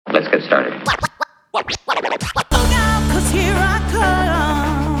let's get started. Look out, 'cause here I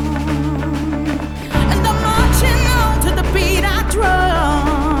come, and I'm marching on to the beat I drum.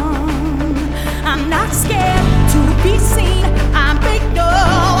 I'm not scared to be seen, I make no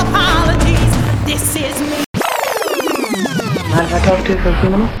apologies. This is me. Mind if I talk to you for a few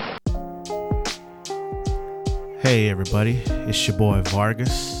minutes? Hey everybody, it's your boy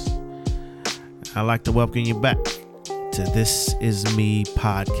Vargas. I'd like to welcome you back to This Is Me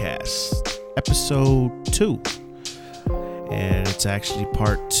podcast, episode 2. And it's actually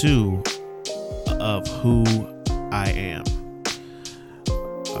part 2 of who I am.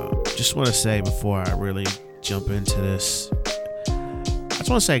 Just want to say before I really jump into this, I just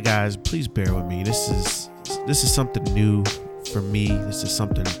want to say, guys, please bear with me. This is something new for me. This is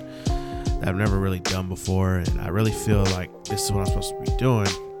something that I've never really done before, and I really feel like this is what I'm supposed to be doing.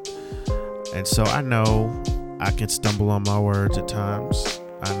 And so I know I can stumble on my words at times.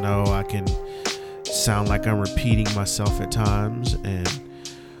 I know I can sound like I'm repeating myself at times, and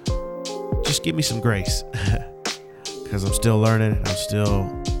just give me some grace because I'm still learning. I'm still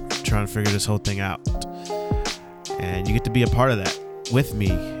trying to figure this whole thing out. And you get to be a part of that with me.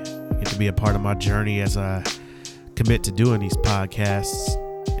 You get to be a part of my journey as I commit to doing these podcasts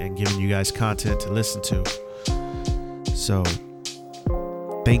and giving you guys content to listen to. So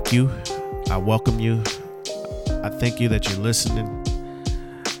thank you. I welcome you. I thank you that you're listening,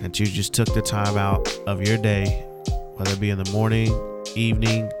 that you just took the time out of your day, whether it be in the morning,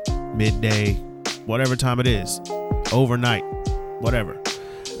 evening, midday, whatever time it is, overnight, whatever.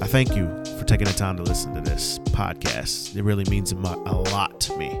 I thank you for taking the time to listen to this podcast. It really means a lot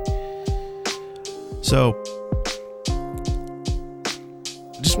to me. So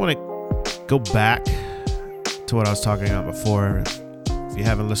I just want to go back to what I was talking about before. If you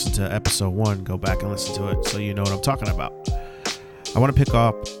haven't listened to episode 1, go back and listen to it so you know what I'm talking about. I want to pick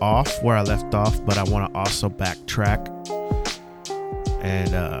off where I left off, but I want to also backtrack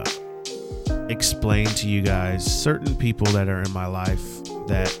and explain to you guys certain people that are in my life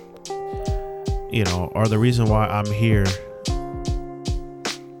that, you know, are the reason why I'm here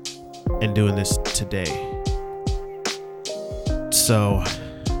and doing this today. So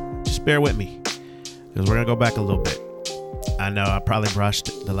just bear with me, because we're going to go back a little bit. I know I probably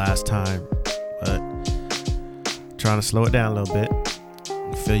brushed the last time, but trying to slow it down a little bit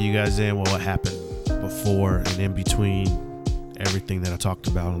and fill you guys in with what happened before and in between everything that I talked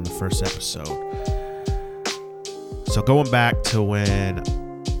about in the first episode. So going back to when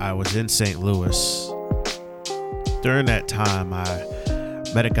I was in St. Louis, during that time I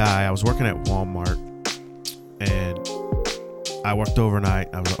met a guy. I was working at Walmart and I worked overnight.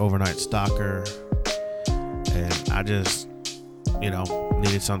 I was an overnight stalker, and I just,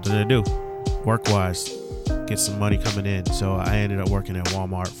 needed something to do work-wise, get some money coming in. So I ended up working at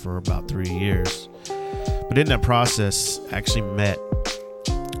Walmart for about 3 years. But in that process, I actually met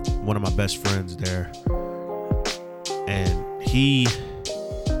one of my best friends there. And he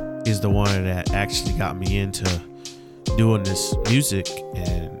is the one that actually got me into doing this music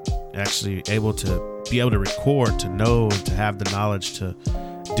and actually be able to record, to know, and to have the knowledge to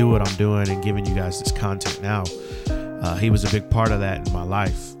do what I'm doing and giving you guys this content now. He was a big part of that in my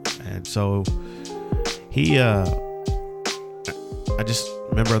life. And so he, I just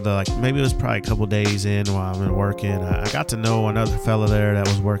remember maybe it was probably a couple days in while I've been working, I got to know another fella there that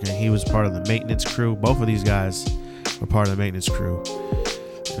was working. He was part of the maintenance crew. Both of these guys were part of the maintenance crew,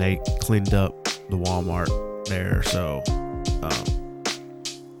 and they cleaned up the Walmart there. So,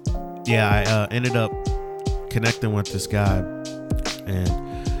 I ended up connecting with this guy, and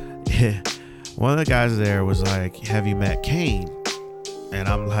one of the guys there was like, "Have you met Kane?" And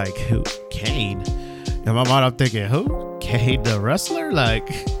I'm like, "Who? Kane?" In my mind, I'm thinking, "Who? Kane the wrestler? Like,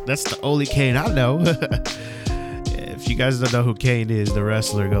 that's the only Kane I know." If you guys don't know who Kane is, the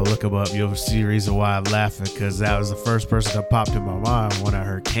wrestler, go look him up. You'll see the reason why I'm laughing, because that was the first person that popped in my mind when I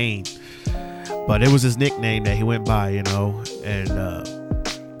heard Kane. But it was his nickname that he went by, and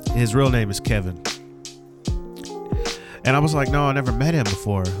his real name is Kevin. And I was like, "No, I never met him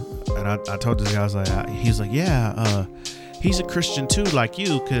before." And I told this guy, I was like, he's like, "Yeah, he's a Christian too, like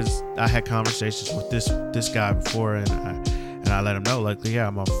you," because I had conversations with this guy before, and I let him know, like, "Yeah,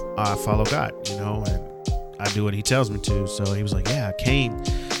 I follow God, and I do what he tells me to." So he was like, "Yeah, Kane,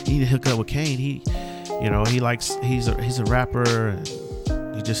 you need to hook up with Kane. He's a rapper," and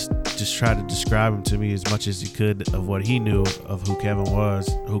he just tried to describe him to me as much as he could of what he knew of who Kane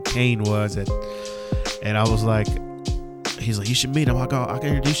was, and I was like, he's like, "You should meet him. I can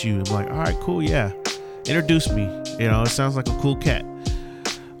introduce you." I'm like, "All right, cool, yeah, introduce me. It sounds like a cool cat."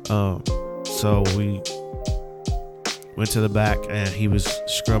 So we went to the back, and he was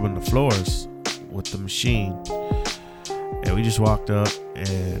scrubbing the floors with the machine. And we just walked up,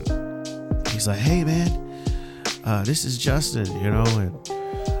 and he's like, "Hey, man, this is Justin, and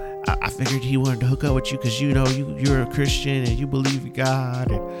I figured he wanted to hook up with you because you're a Christian and you believe in God,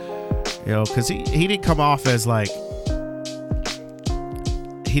 and because he didn't come off as like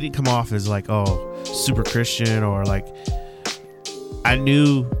oh, super Christian, or like, I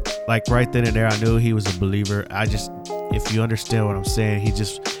knew like right then and there I knew he was a believer. If you understand what I'm saying,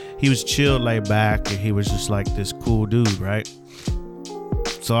 he was chilled, laid back, and he was just like this cool dude, right?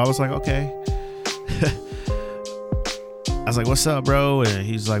 So I was like, okay. I was like, "What's up, bro?" And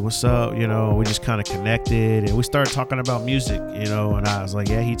he's like, "What's up?" We just kind of connected, and we started talking about music, and I was like,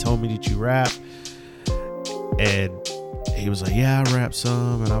 "Yeah," he told me that you rap. And he was like, "Yeah, I rap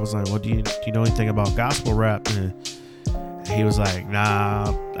some." And I was like, "Well, do you know anything about gospel rap?" And he was like,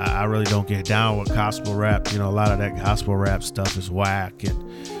 "Nah, I really don't get down with gospel rap. A lot of that gospel rap stuff is whack."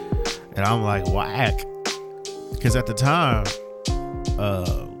 And I'm like, whack? Because at the time,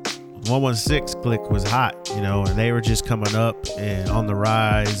 116 Click was hot, and they were just coming up and on the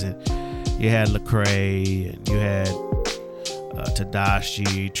rise. And you had Lecrae, and you had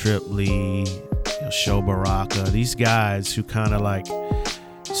Tadashi, Trip Lee, Sho Baraka, these guys who kind of like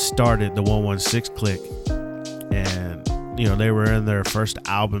started the 116 Click. And they were in their first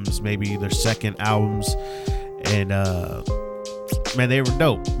albums, maybe their second albums, and man, they were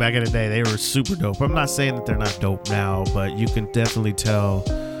dope back in the day. They were super dope. I'm not saying that they're not dope now, but you can definitely tell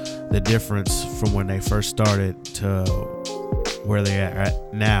the difference from when they first started to where they are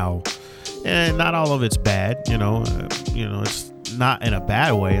at now. And not all of it's bad, it's not in a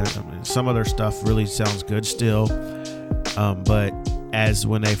bad way. I mean, some of their stuff really sounds good still, but as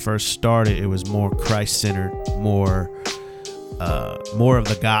when they first started, it was more Christ-centered, more of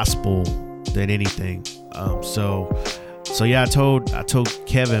the gospel than anything. So yeah, I told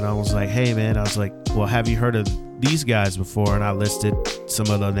Kevin, I was like, "Hey, man," I was like, "Well, have you heard of these guys before?" And I listed some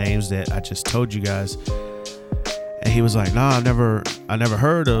of the names that I just told you guys. And he was like, "Nah, I never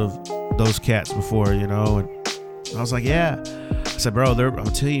heard of those cats before, And I was like, "Yeah." I said, "Bro,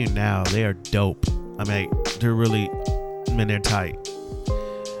 I'm telling you now, they are dope. I mean, they're really, they're tight."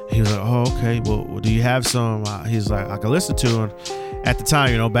 He was like, "Oh, okay. Well, do you have some?" He's like, "I can listen to them." At the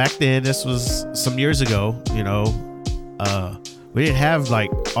time, back then, this was some years ago, we didn't have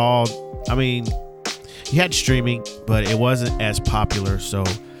like you had streaming, but it wasn't as popular. So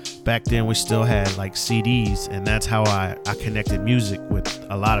back then we still had like CDs, and that's how I connected music with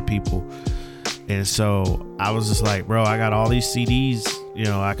a lot of people. And so I was just like, "Bro, I got all these CDs,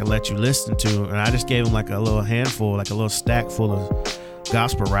 I can let you listen to." And I just gave him like a little handful, like a little stack full of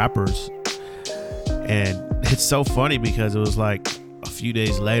gospel rappers. And it's so funny because it was like a few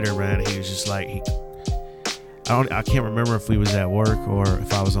days later, man, he was just like, I can't remember if we was at work or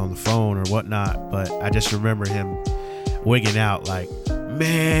if I was on the phone or whatnot, but I just remember him wigging out like,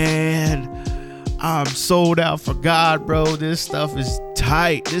 "Man, I'm sold out for God, bro. This stuff is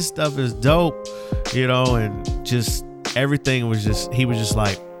tight. This stuff is dope," and just everything was just, he was just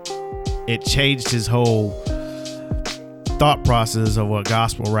like, it changed his whole thought process of what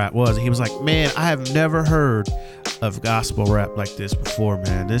gospel rap was. And he was like, "Man, I have never heard of gospel rap like this before,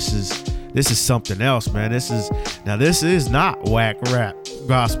 man. This is something else, man. This is not whack rap,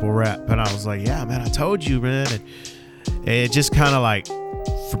 gospel rap." And I was like, "Yeah, man, I told you, man." And it just kind of like,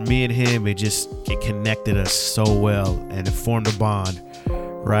 for me and him, it connected us so well, and it formed a bond,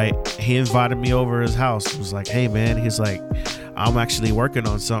 right? He invited me over his house. He was like, "Hey, man," he's like, "I'm actually working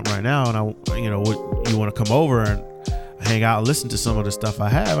on something right now, and you want to come over and hang out and listen to some of the stuff I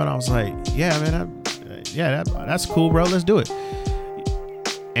have?" And I was like, "Yeah, man, that's cool, bro. Let's do it."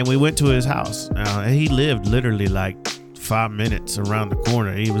 And we went to his house. And he lived literally like 5 minutes around the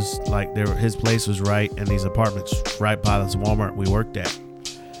corner. He was like, his place was right, and these apartments right by this Walmart we worked at.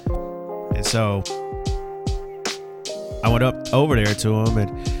 And so I went over there to him,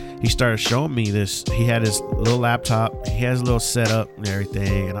 and he started showing me this. He had his little laptop. He has a little setup and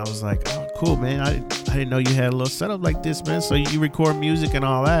everything. And I was like, "Oh, cool, man. I didn't know you had a little setup like this, man. So you record music and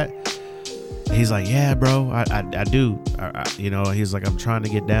all that?" He's like, "Yeah, bro, I do." He's like, "I'm trying to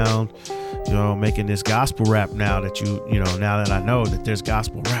get down, making this gospel rap now that now that I know that there's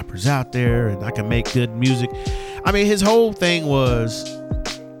gospel rappers out there and I can make good music." I mean, his whole thing was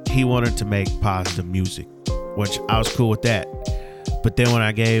he wanted to make positive music, which I was cool with that. But then when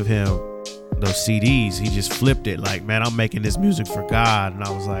I gave him those CDs, he just flipped it like, "Man, I'm making this music for God." And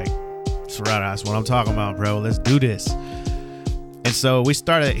I was like, "That's what I'm talking about, bro. Let's do this." And so he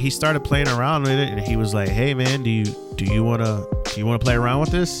started playing around with it, and he was like, "Hey, man, do you want to play around with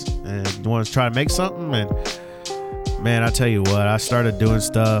this? And you want to try to make something?" And man, I tell you what, I started doing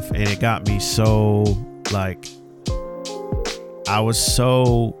stuff and it got me so like, I was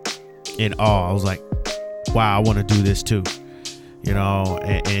so in awe. I was like, wow, I want to do this too, you know,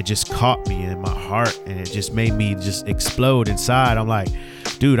 and it just caught me in my heart and it just made me just explode inside. I'm like,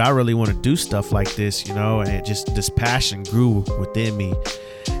 dude, I really want to do stuff like this, you know, and it just, this passion grew within me.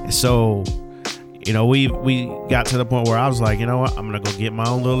 And so, you know, we got to the point where I was like, you know what, I'm going to go get my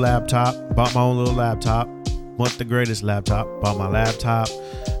own little laptop, bought my own little laptop, want the greatest laptop, bought my laptop,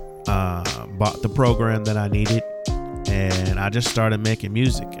 bought the program that I needed. And I just started making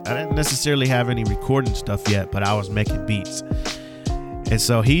music. I didn't necessarily have any recording stuff yet, but I was making beats. And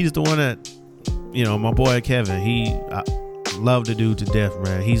so he's the one that, you know, my boy Kevin, I love the dude to death,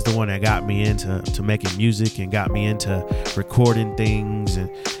 man. He's the one that got me into making music and got me into recording things.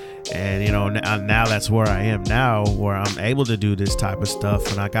 And you know, now that's where I am now, where I'm able to do this type of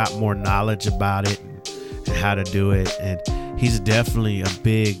stuff. And I got more knowledge about it and how to do it. And he's definitely a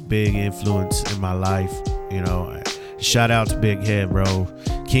big, big influence in my life, you know. Shout out to Big Head, bro.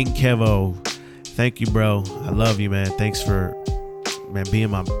 King Kevo, thank you, bro. I love you, man. Thanks for, man,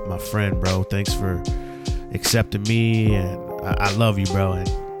 being my friend, bro. Thanks for accepting me, and I love you, bro. And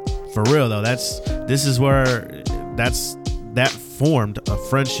for real though, that formed a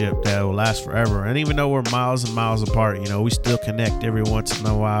friendship that will last forever. And even though we're miles and miles apart, you know, we still connect every once in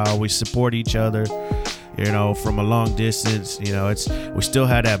a while. We support each other, you know, from a long distance. You know, we still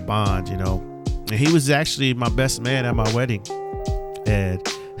had that bond, you know. And he was actually my best man at my wedding. And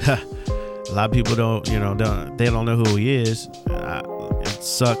a lot of people don't know who he is. It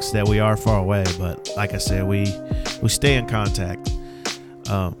sucks that we are far away, but like I said, we stay in contact.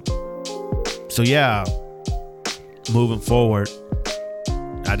 So yeah, moving forward,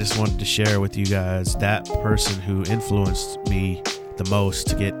 I just wanted to share with you guys that person who influenced me the most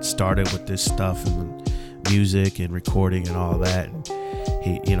to get started with this stuff and music and recording and all that. And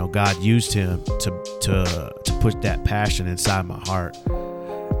he, you know, God used him to put that passion inside my heart,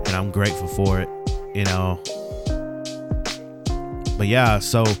 and I'm grateful for it, you know. But yeah,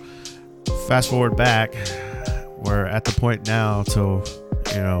 so fast forward back, we're at the point now to,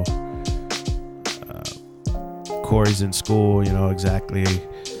 you know, Corey's in school, you know, exactly,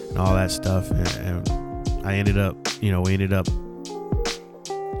 and all that stuff, and we ended up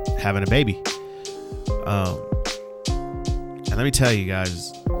having a baby. And let me tell you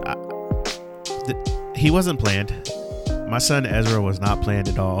guys, he wasn't planned. My son Ezra was not planned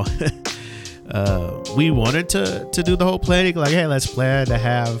at all. We wanted to do the whole planning, like, hey, let's plan to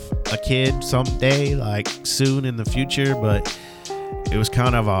have a kid someday, like soon in the future. But it was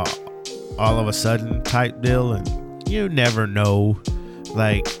kind of a all of a sudden type deal, and you never know,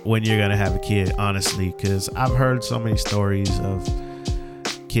 like, when you're gonna have a kid, honestly, because I've heard so many stories of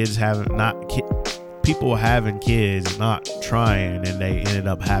people having kids, not trying, and they ended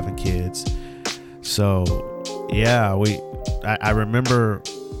up having kids. So yeah, I remember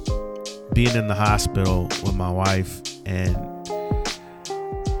being in the hospital with my wife, and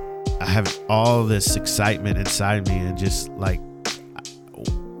I have all this excitement inside me, and just like,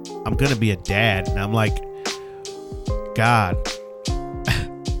 I'm gonna be a dad, and I'm like, God,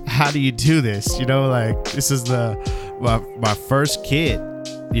 how do you do this? You know, like, this is my first kid,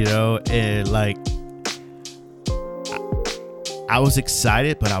 you know, and like, I was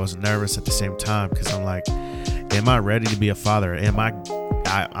excited, but I was nervous at the same time, because I'm like, am I ready to be a father?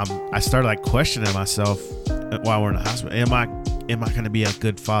 I started like questioning myself while we're in the hospital. Am I going to be a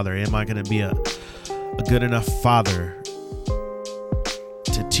good father? Am I going to be a good enough father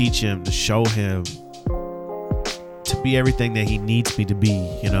to teach him, to show him, to be everything that he needs me to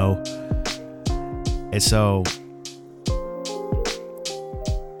be, you know? And so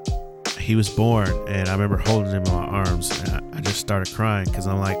he was born, and I remember holding him in my arms, and I just started crying, because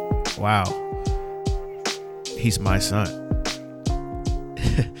I'm like, wow, he's my son.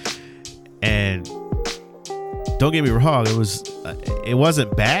 And don't get me wrong, it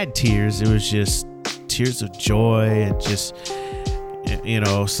wasn't bad tears. It was just tears of joy, and just, you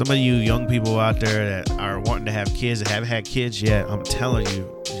know, some of you young people out there that are wanting to have kids and haven't had kids yet, I'm telling you,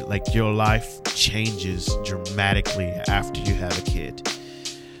 like, your life changes dramatically after you have a kid.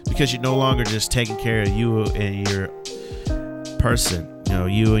 Because you're no longer just taking care of you and your person, you know,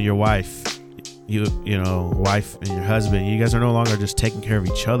 you and your wife, you know, wife and your husband. You guys are no longer just taking care of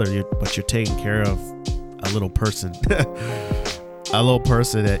each other, but you're taking care of a little person, a little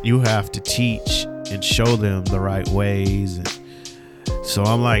person that you have to teach and show them the right ways. And so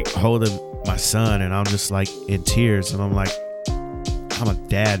I'm like holding my son, and I'm just like in tears, and I'm like, I'm a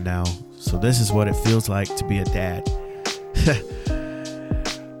dad now. So this is what it feels like to be a dad.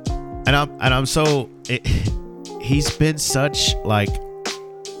 And I'm so, he he's been such like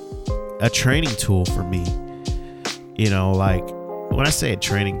a training tool for me. You know, like when I say a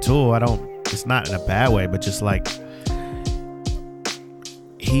training tool, it's not in a bad way, but just like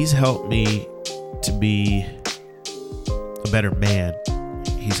he's helped me to be a better man.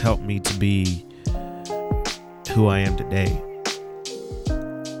 He's helped me to be who I am today.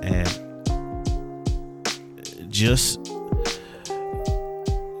 And just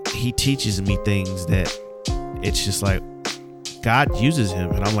he teaches me things that it's just like God uses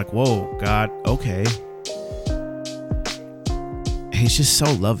him, and I'm like, whoa, God, okay. He's just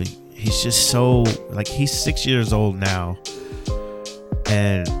so loving. He's just so like, he's 6 years old now,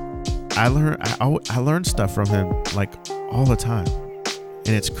 and I learn stuff from him like all the time,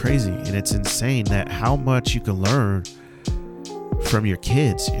 and it's crazy and it's insane that how much you can learn from your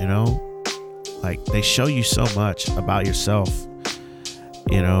kids. You know, like they show you so much about yourself,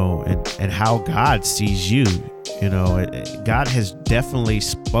 you know, and how God sees you. You know, God has definitely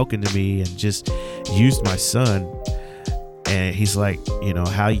spoken to me and just used my son. And he's like, you know,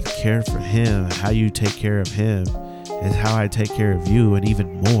 how you care for him, how you take care of him is how I take care of you, and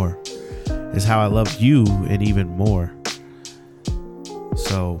even more is how I love you, and even more.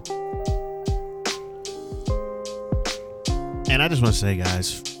 So, and I just want to say,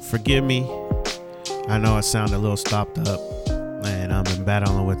 guys, forgive me. I know I sound a little stopped up, and I've been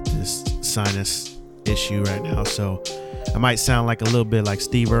battling with this sinus issue right now, so I might sound like a little bit like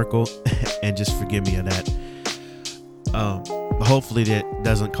Steve Urkel, and just forgive me of that. But hopefully that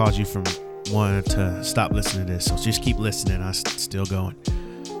doesn't cause you from wanting to stop listening to this, so just keep listening. I'm still going.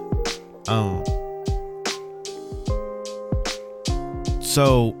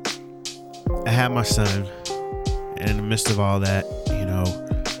 So I had my son, and in the midst of all that, you know,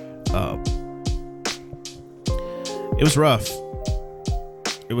 it was rough.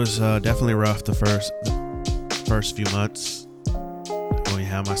 It was definitely rough the first few months when we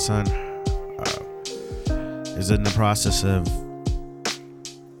had my son. Is in the process of,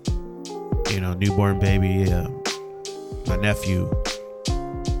 you know, newborn baby. My nephew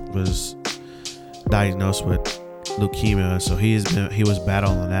was diagnosed with leukemia, so he was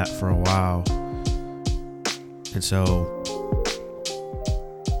battling that for a while, and so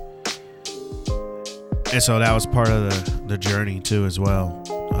that was part of the journey too as well.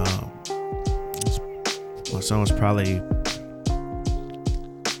 My son was probably,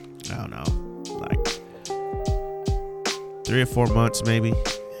 I don't know, like 3 or 4 months maybe,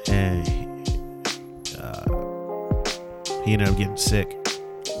 and he ended up getting sick,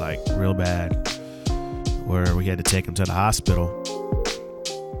 like real bad, where we had to take him to the hospital.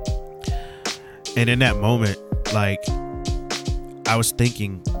 And in that moment, like, I was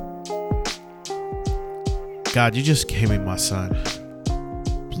thinking, God, you just gave me my son.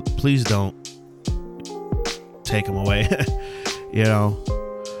 Please don't take him away. You know?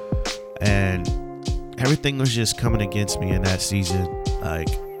 And everything was just coming against me in that season. Like,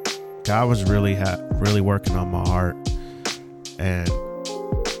 God was really working on my heart. And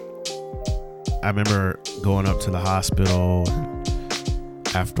I remember going up to the hospital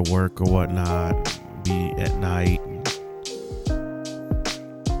after work or whatnot, be at night,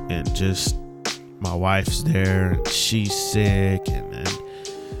 and just my wife's there and she's sick, and then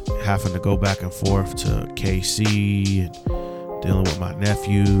having to go back and forth to KC and dealing with my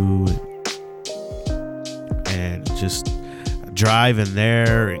nephew, and just driving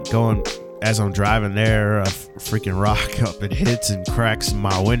there and going. As I'm driving there, a freaking rock up and hits and cracks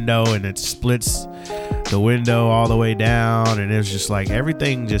my window, and it splits the window all the way down. And it was just like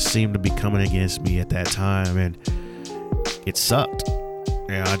everything just seemed to be coming against me at that time, and it sucked.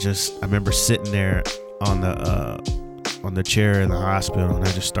 And I remember sitting there on the chair in the hospital, and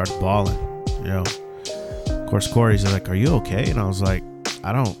I just started bawling. You know, of course, Corey's like, "Are you okay?" And I was like,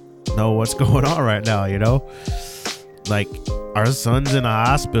 "I don't know what's going on right now." You know, like our son's in a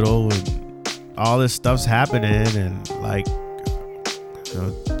hospital and all this stuff's happening, and like, you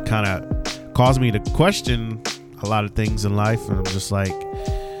know, kind of caused me to question a lot of things in life. And I'm just like,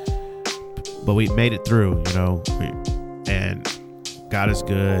 but we made it through, you know, and God is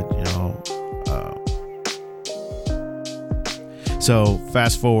good, you know. So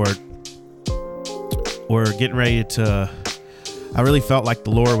fast forward, we're getting ready to, I really felt like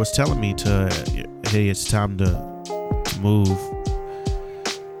the Lord was telling me hey, it's time to move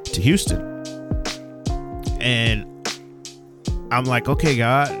to Houston. And I'm like, okay,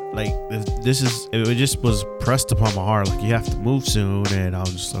 God, like it just was pressed upon my heart, like you have to move soon. And I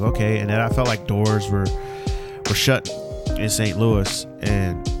was just like, okay. And then I felt like doors were shut in St. Louis.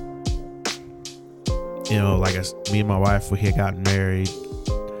 And, you know, like me and my wife, we had gotten married,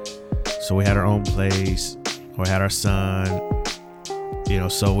 so we had our own place. We had our son,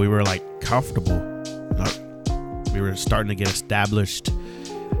 so we were like comfortable. We were starting to get established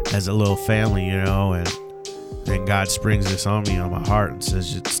as a little family, and then God springs this on me, on my heart, and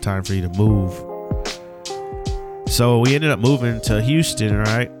says it's time for you to move. So we ended up moving to Houston,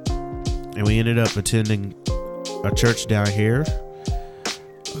 right? And we ended up attending a church down here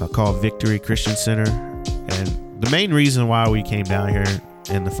called Victory Christian Center. And the main reason why we came down here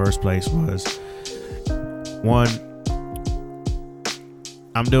in the first place was, one,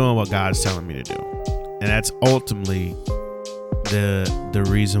 I'm doing what God's telling me to do. And that's ultimately the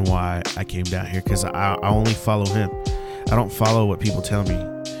reason why I came down here, because I only follow him. I don't follow what people tell me.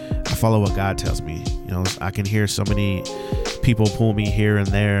 I follow what God tells me. I can hear so many people pull me here and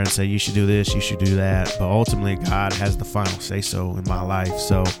there and say, you should do this, you should do that. But ultimately, God has the final say so in my life.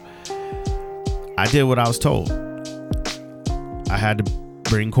 So I did what I was told. I had to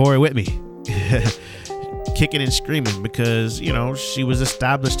bring Corey with me, kicking and screaming, because, she was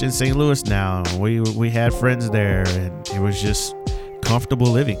established in St. Louis now. We had friends there, and it was just comfortable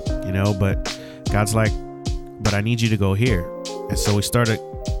living, but God's like, but I need you to go here. And so we started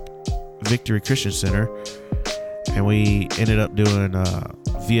Victory Christian Center, and we ended up doing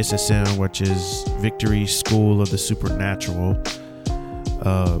VSSM, which is Victory School of the Supernatural,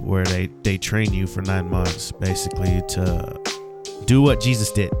 where they train you for 9 months basically to do what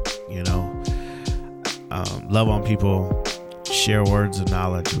Jesus did, love on people, share words of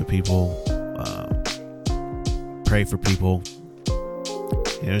knowledge with people, pray for people.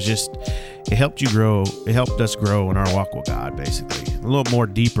 It helped you grow. It helped us grow in our walk with God, basically. A little more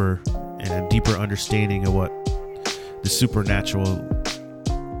deeper, and a deeper understanding of what the supernatural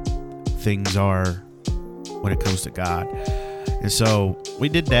things are when it comes to God. And so we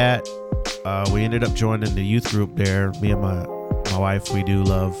did that. We ended up joining the youth group there. Me and my wife, we do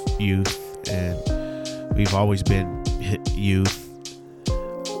love youth, and we've always been youth.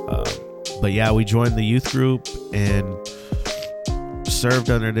 But yeah, we joined the youth group and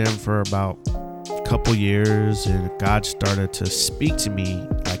served under them for about a couple years, and God started to speak to me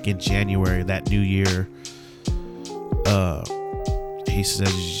like in January that new year. He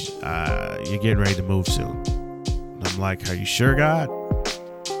says, you're getting ready to move soon. And I'm like, are you sure, God?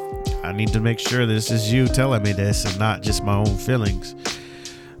 I need to make sure this is you telling me this and not just my own feelings.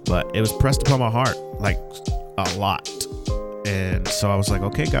 But it was pressed upon my heart like a lot. And so I was like,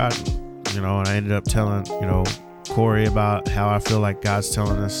 okay, God, and I ended up telling, Corey about how I feel like God's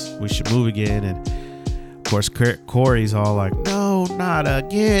telling us we should move again. And of course, Corey's all like, no, not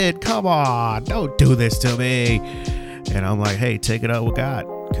again. Come on, don't do this to me. And I'm like, hey, take it up with God,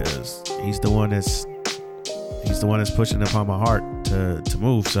 because he's the one that's pushing upon my heart to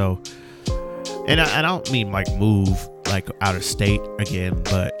move. So, and I don't mean like move like out of state again,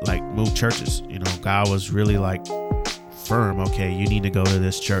 but like move churches. God was really like firm. Okay, you need to go to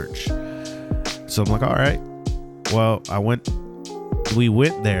this church. So I'm like, all right. Well, we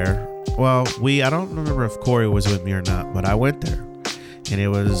went there. Well, I don't remember if Corey was with me or not, but I went there, and it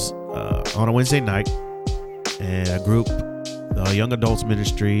was on a Wednesday night, and a group, young adults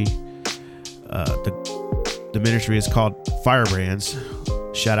ministry. The ministry is called Firebrands.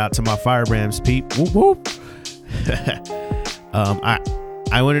 Shout out to my Firebrands peep. Whoop whoop. I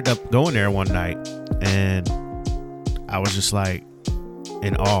ended up going there one night, and I was just like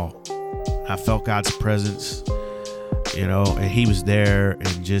in awe. I felt God's presence, and he was there,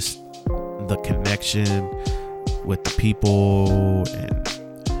 and just the connection with the people. And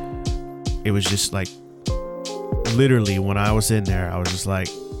it was just like, literally when I was in there, I was just like,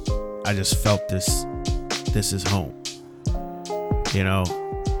 I just felt this is home, and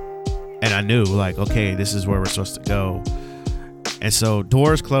I knew like, okay, this is where we're supposed to go. And so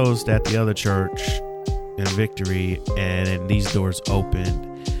doors closed at the other church in Victory, and then these doors opened.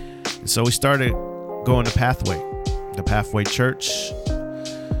 And so we started going to the Pathway Church,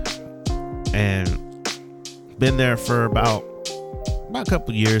 and been there for about a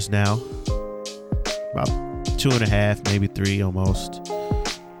couple years now, about 2.5, maybe 3 almost.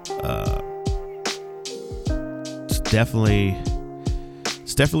 It's definitely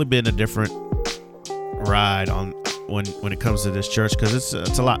been a different ride on when it comes to this church, because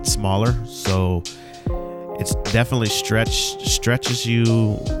it's a lot smaller, so it's definitely stretches you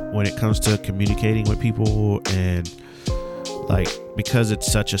when it comes to communicating with people. And like, because it's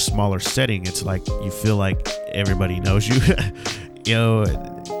such a smaller setting, it's like you feel like everybody knows you. You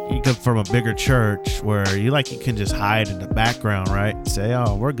come from a bigger church where you can just hide in the background, right? Say,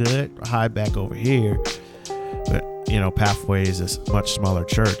 oh, we're good, hide back over here. But Pathway is a much smaller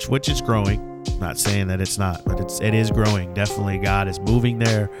church, which is growing. Not saying that it's not, but it is growing. Definitely God is moving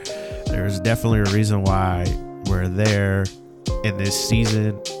there. there's definitely a reason why we're there in this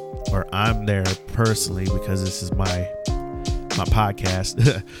season, or I'm there personally, because this is my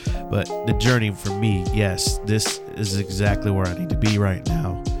podcast. But the journey for me, yes, this is exactly where I need to be right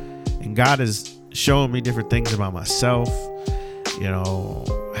now. And God is showing me different things about myself, you know,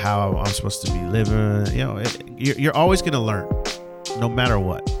 how I'm supposed to be living. You know, you're always going to learn, no matter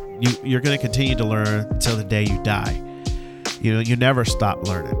what. You're going to continue to learn until the day you die. You know, you never stop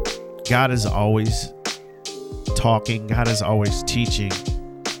learning. God is always talking. God is always teaching,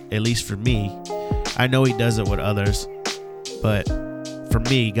 at least for me. I know he does it with others, but for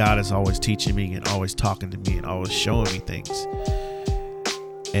me, God is always teaching me and always talking to me and always showing me things.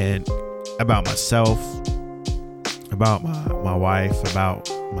 And about myself, about my wife, about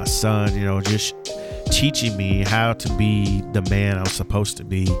my son, you know, just teaching me how to be the man I'm supposed to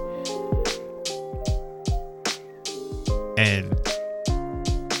be. And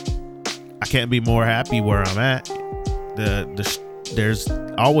I can't be more happy where I'm at. There's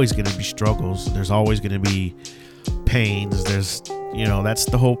always going to be struggles. There's always going to be pains. There's, you know, that's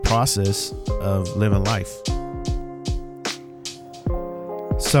the whole process of living life.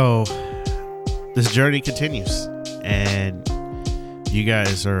 So this journey continues, and you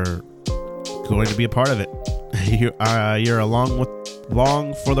guys are going to be a part of it. You're along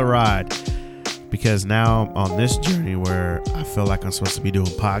for the ride, because now I'm on this journey where I feel like I'm supposed to be doing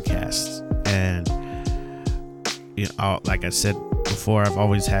podcasts. And, you know, like I said before, I've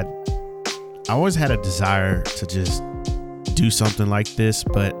always had a desire to just do something like this.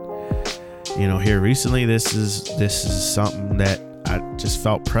 But, you know, here recently, this is something that I just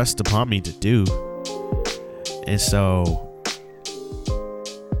felt pressed upon me to do. And so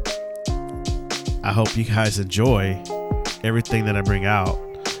I hope you guys enjoy everything that I bring out.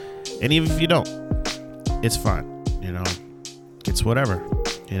 And even if you don't, it's fine. You know, it's whatever.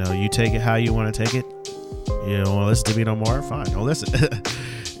 You know, you take it how you want to take it. You don't want to listen to me no more? Fine, don't listen.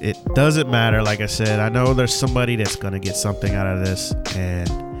 It doesn't matter. Like I said, I know there's somebody that's going to get something out of this. And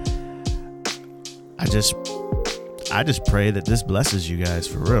I just pray that this blesses you guys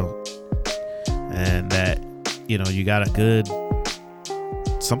for real. And that, you know, you got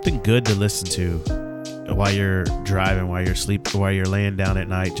something good to listen to while you're driving, while you're sleeping, while you're laying down at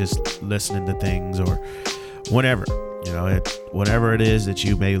night, just listening to things, or whatever, you know, whatever it is that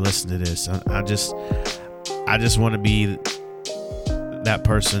you may listen to this. I just want to be that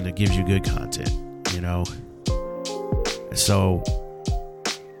person that gives you good content, you know. So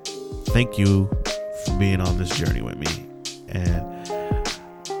thank you for being on this journey with me. And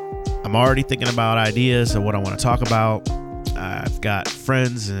I'm already thinking about ideas of what I want to talk about. I've got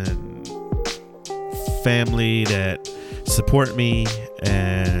friends and family that support me,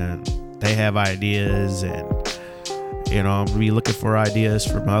 and they have ideas, and, you know, I'm gonna be looking for ideas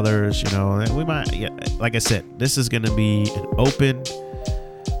from others, you know, and we might, like I said, this is going to be an open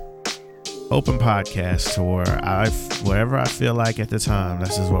podcast to where whatever I feel like at the time,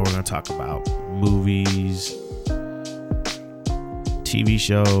 this is what we're going to talk about. Movies, TV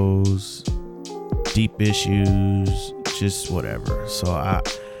shows, deep issues, just whatever. So I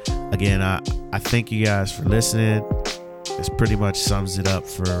thank you guys for listening. This pretty much sums it up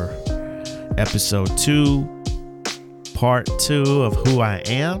for episode 2, part 2 of who I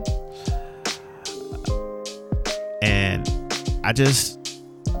am. And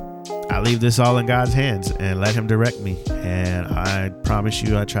I leave this all in God's hands and let him direct me. And I promise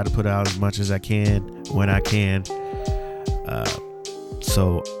you, I try to put out as much as I can when I can.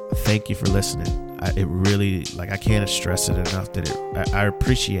 So thank you for listening. It really, like, I can't stress it enough that I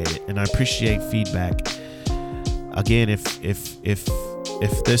appreciate it, and I appreciate feedback. Again, if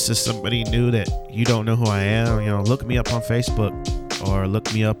this is somebody new that you don't know who I am, you know, look me up on Facebook or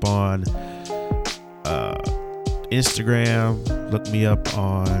look me up on Instagram, look me up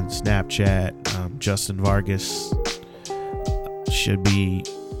on Snapchat. Justin Vargas.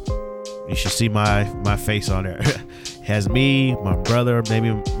 You should see my face on there. Has me, my brother,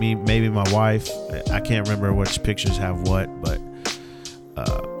 maybe my wife. I can't remember which pictures have what, but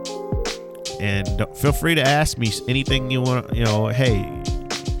and feel free to ask me anything you want. You know, hey,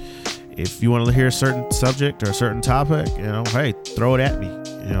 if you want to hear a certain subject or a certain topic, you know, hey, throw it at me.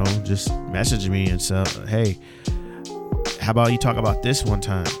 You know, just message me and say, hey, how about you talk about this one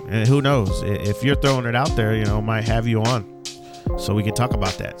time? And who knows, if you're throwing it out there, you know, might have you on so we can talk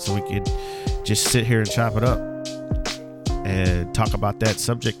about that. So we could just sit here and chop it up and talk about that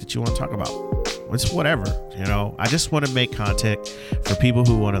subject that you want to talk about. It's whatever, you know. I just want to make content for people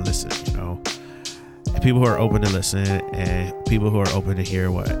who want to listen, you know, and people who are open to listen, and people who are open to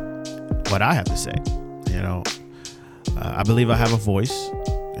hear what I have to say. You know, I believe I have a voice.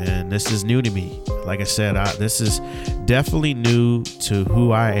 And this is new to me. Like I said, this is definitely new to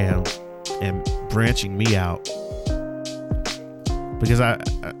who I am and branching me out. Because I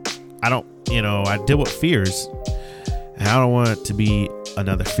don't, I deal with fears. And I don't want it to be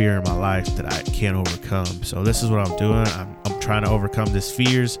another fear in my life that I can't overcome. So this is what I'm doing. I'm trying to overcome these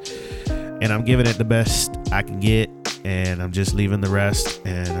fears. And I'm giving it the best I can get. And I'm just leaving the rest.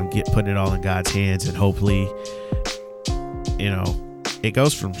 And I'm putting it all in God's hands. And hopefully, it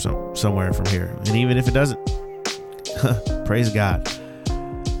goes from somewhere from here. And even if it doesn't, praise God.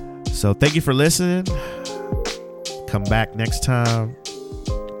 So thank you for listening. Come back next time.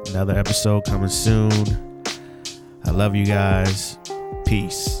 Another episode coming soon. I love you guys.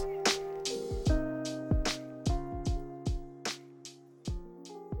 Peace.